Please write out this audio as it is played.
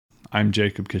I'm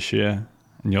Jacob Kashir,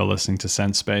 and you're listening to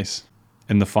Sense Space.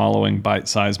 In the following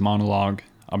bite-sized monologue,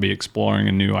 I'll be exploring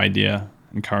a new idea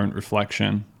and current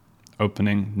reflection,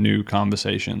 opening new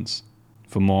conversations.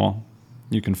 For more,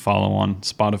 you can follow on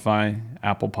Spotify,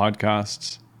 Apple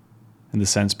Podcasts, and the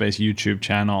Sense Space YouTube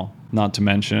channel, not to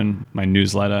mention my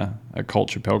newsletter at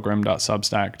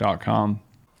culturepilgrim.substack.com.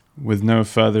 With no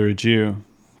further ado,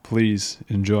 please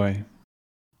enjoy.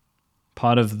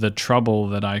 Part of the trouble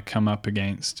that I come up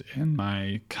against in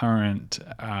my current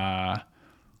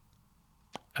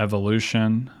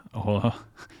evolution or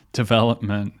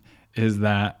development is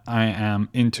that I am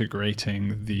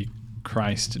integrating the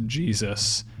Christ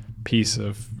Jesus piece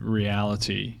of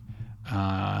reality,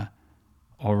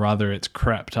 or rather it's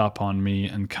crept up on me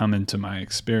and come into my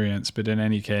experience. But in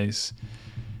any case,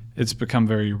 it's become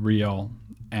very real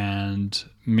and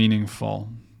meaningful,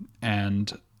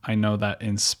 and I know that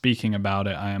in speaking about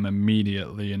it, I am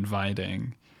immediately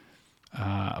inviting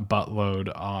a buttload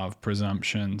of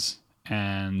presumptions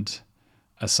and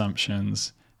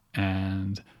assumptions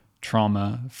and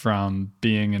trauma from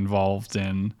being involved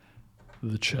in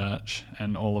the church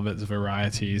and all of its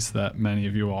varieties that many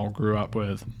of you all grew up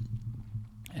with.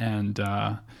 And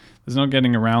there's no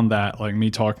getting around that. Like,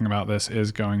 me talking about this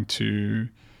is going to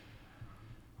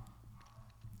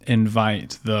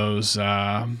invite those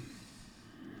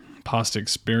past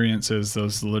experiences,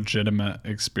 those legitimate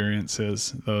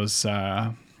experiences, those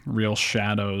real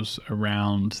shadows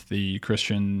around the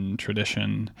Christian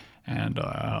tradition and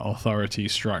authority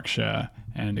structure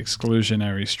and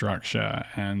exclusionary structure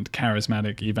and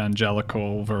charismatic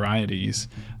evangelical varieties.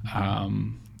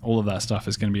 All of that stuff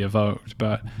is going to be evoked,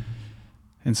 but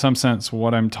in some sense,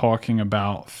 what I'm talking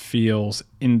about feels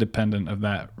independent of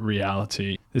that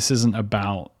reality. This isn't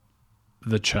about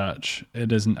the church.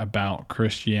 It isn't about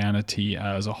Christianity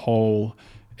as a whole.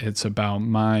 It's about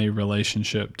my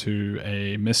relationship to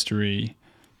a mystery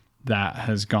that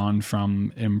has gone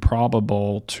from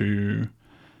improbable to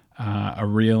a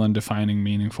real and defining,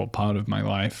 meaningful part of my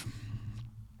life.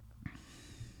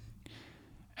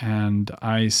 And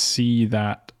I see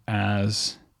that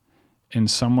as, in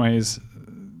some ways,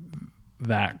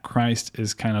 that Christ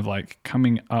is kind of like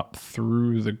coming up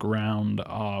through the ground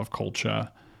of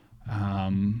culture,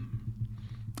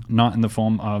 not in the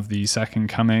form of the second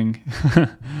coming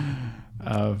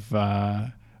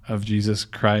of Jesus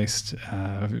Christ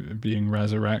being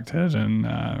resurrected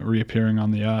and reappearing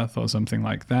on the earth or something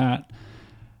like that,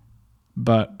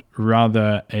 but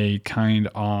rather a kind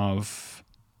of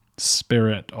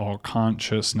spirit or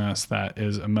consciousness that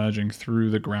is emerging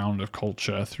through the ground of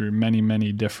culture, through many,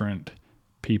 many different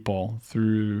people,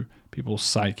 through people's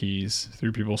psyches,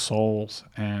 through people's souls,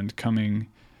 and coming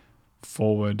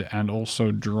forward and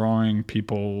also drawing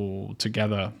people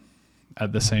together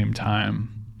at the same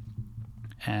time.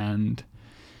 And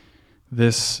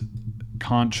this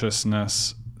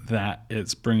consciousness that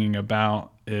it's bringing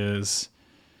about is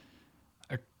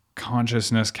a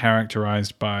consciousness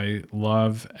characterized by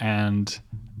love and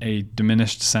a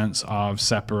diminished sense of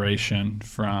separation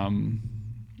from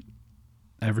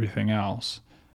everything else.